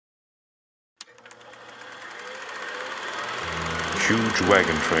huge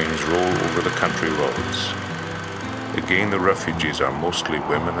wagon trains roll over the country roads. Again, the refugees are mostly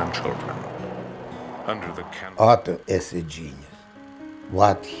women and children. Under the OTTO is a genius.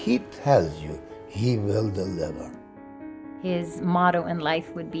 What he tells you, he will deliver. His motto in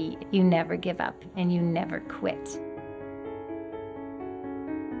life would be, you never give up and you never quit.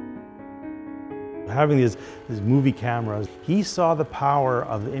 Having these movie cameras, he saw the power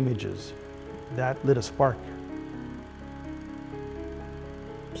of the images. That lit a spark.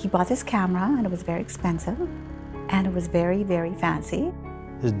 He bought this camera, and it was very expensive, and it was very, very fancy.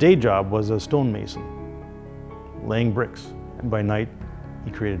 His day job was a stonemason, laying bricks, and by night, he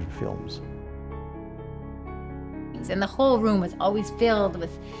created films. And the whole room was always filled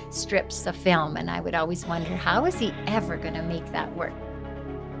with strips of film, and I would always wonder, how is he ever going to make that work?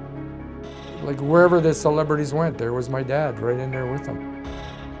 Like wherever the celebrities went, there was my dad right in there with them.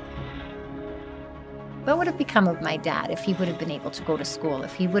 What would have become of my dad if he would have been able to go to school,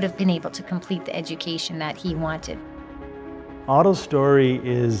 if he would have been able to complete the education that he wanted? OTTO's story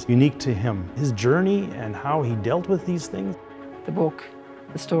is unique to him. His journey and how he dealt with these things. The book,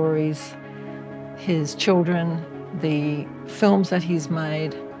 the stories, his children, the films that he's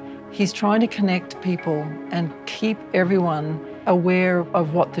made. He's trying to connect people and keep everyone aware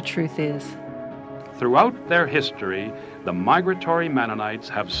of what the truth is. Throughout their history, the migratory Mennonites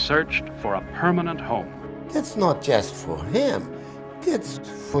have searched for a permanent home. That's not just for him, that's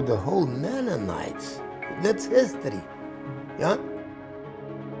for the whole Mennonites. That's history, yeah?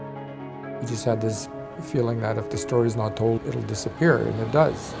 He just had this feeling that if the story's not told, it'll disappear, and it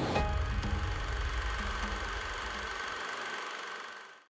does.